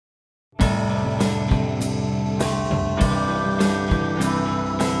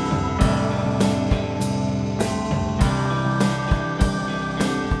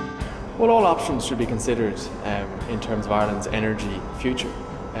all options should be considered in terms of Ireland's energy future.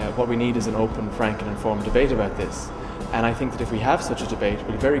 What we need is an open, frank and informed debate about this. And I think that if we have such a debate,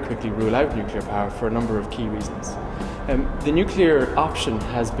 we'll very quickly rule out nuclear power for a number of key reasons. The nuclear option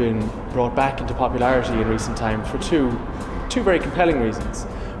has been brought back into popularity in recent times for two very compelling reasons.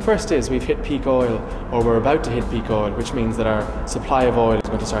 First is we've hit peak oil, or we're about to hit peak oil, which means that our supply of oil is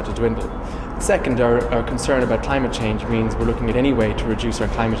going to start to dwindle. Second, our concern about climate change means we're looking at any way to reduce our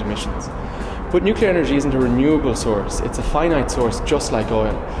climate emissions. But nuclear energy isn't a renewable source, it's a finite source just like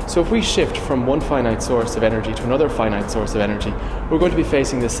oil. So if we shift from one finite source of energy to another finite source of energy, we're going to be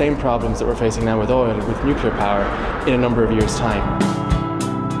facing the same problems that we're facing now with oil, with nuclear power, in a number of years' time.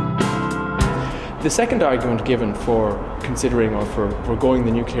 The second argument given for considering or for foregoing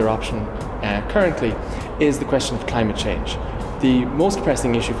the nuclear option currently is the question of climate change. The most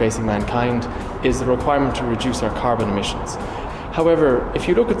pressing issue facing mankind is the requirement to reduce our carbon emissions. However, if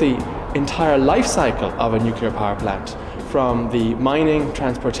you look at the entire life cycle of a nuclear power plant, from the mining,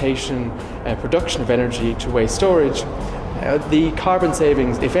 transportation, production of energy to waste storage, the carbon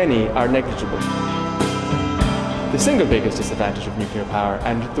savings, if any, are negligible. The single biggest disadvantage of nuclear power,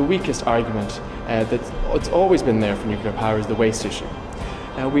 and the weakest argument that's always been there for nuclear power, is the waste issue.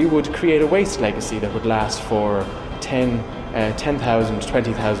 We would create a waste legacy that would last for 10,000,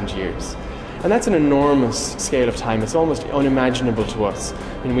 20,000 years. And that's an enormous scale of time. It's almost unimaginable to us.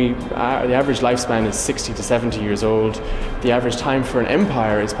 I mean, the average lifespan is 60 to 70 years old. The average time for an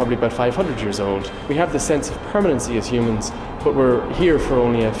empire is probably about 500 years old. We have this sense of permanency as humans, but we're here for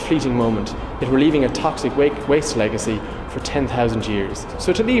only a fleeting moment. Yet we're leaving a toxic waste legacy for 10,000 years.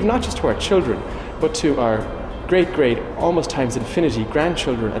 So to leave not just to our children, but to our great, almost times infinity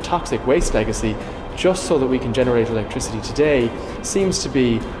grandchildren, a toxic waste legacy, just so that we can generate electricity today, seems to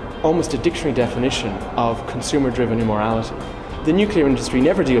be almost a dictionary definition of consumer-driven immorality. The nuclear industry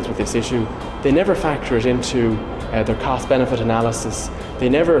never deals with this issue. They never factor it into their cost-benefit analysis. They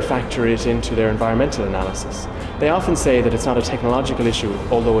never factor it into their environmental analysis. They often say that it's not a technological issue,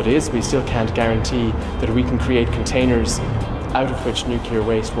 although it is. We still can't guarantee that we can create containers out of which nuclear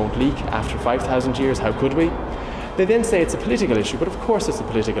waste won't leak after 5,000 years. How could we? They then say it's a political issue, but of course it's a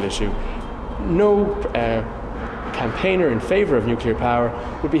political issue. No campaigner in favour of nuclear power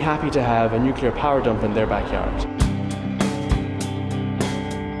would be happy to have a nuclear power dump in their backyard.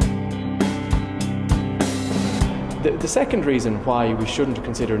 The second reason why we shouldn't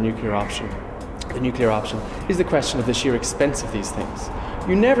consider the nuclear option, is the question of the sheer expense of these things.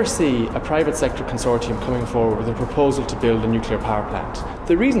 You never see a private sector consortium coming forward with a proposal to build a nuclear power plant.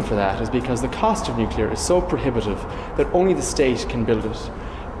 The reason for that is because the cost of nuclear is so prohibitive that only the state can build it.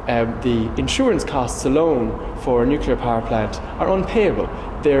 The insurance costs alone for a nuclear power plant are unpayable.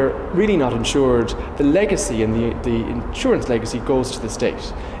 They're really not insured. The legacy and the insurance legacy goes to the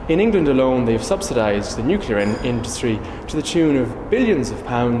state. In England alone, they've subsidised the nuclear industry to the tune of billions of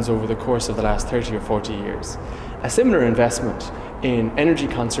pounds over the course of the last 30 or 40 years. A similar investment in energy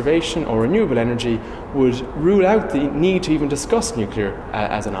conservation or renewable energy would rule out the need to even discuss nuclear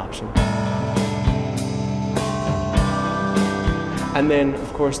as an option. And then,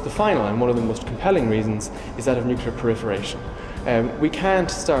 of course, the final and one of the most compelling reasons is that of nuclear proliferation. We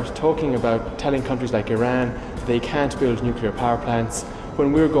can't start talking about telling countries like Iran that they can't build nuclear power plants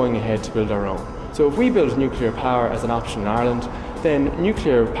when we're going ahead to build our own. So if we build nuclear power as an option in Ireland, then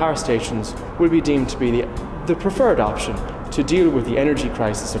nuclear power stations will be deemed to be the preferred option to deal with the energy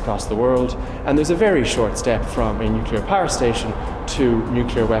crisis across the world, and there's a very short step from a nuclear power station to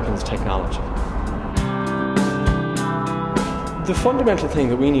nuclear weapons technology. The fundamental thing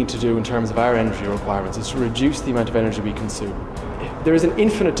that we need to do in terms of our energy requirements is to reduce the amount of energy we consume. There is an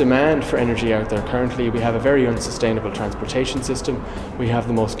infinite demand for energy out there currently. We have a very unsustainable transportation system. We have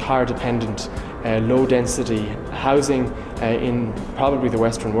the most car-dependent, low-density housing in probably the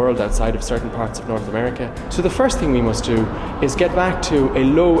Western world outside of certain parts of North America. So the first thing we must do is get back to a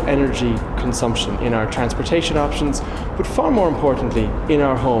low energy consumption in our transportation options, but far more importantly, in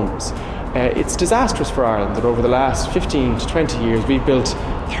our homes. It's disastrous for Ireland that over the last 15 to 20 years we've built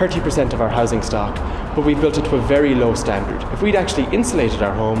 30% of our housing stock, but we've built it to a very low standard. If we'd actually insulated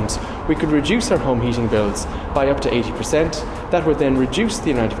our homes, we could reduce our home heating bills by up to 80%. That would then reduce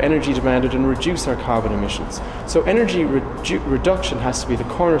the amount of energy demanded and reduce our carbon emissions. So energy reduction has to be the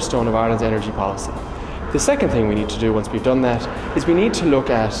cornerstone of Ireland's energy policy. The second thing we need to do once we've done that is we need to look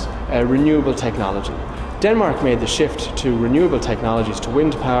at renewable technology. Denmark made the shift to renewable technologies, to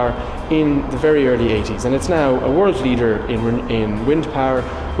wind power, in the very early 80s, and it's now a world leader in wind power,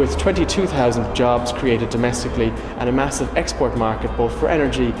 with 22,000 jobs created domestically and a massive export market both for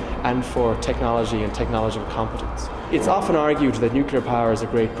energy and for technology and technological competence. It's often argued that nuclear power is a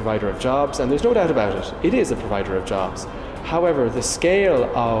great provider of jobs, and there's no doubt about it. It is a provider of jobs. However, the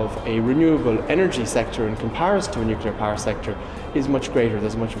scale of a renewable energy sector in comparison to a nuclear power sector is much greater.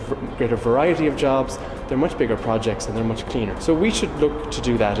 There's a much greater variety of jobs, they're much bigger projects, and they're much cleaner. So we should look to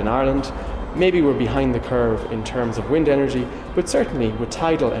do that in Ireland. Maybe we're behind the curve in terms of wind energy, but certainly with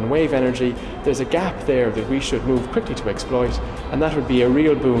tidal and wave energy, there's a gap there that we should move quickly to exploit, and that would be a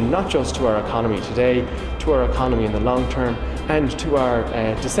real boon not just to our economy today, to our economy in the long term, and to our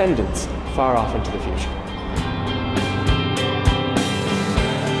descendants far off into the future.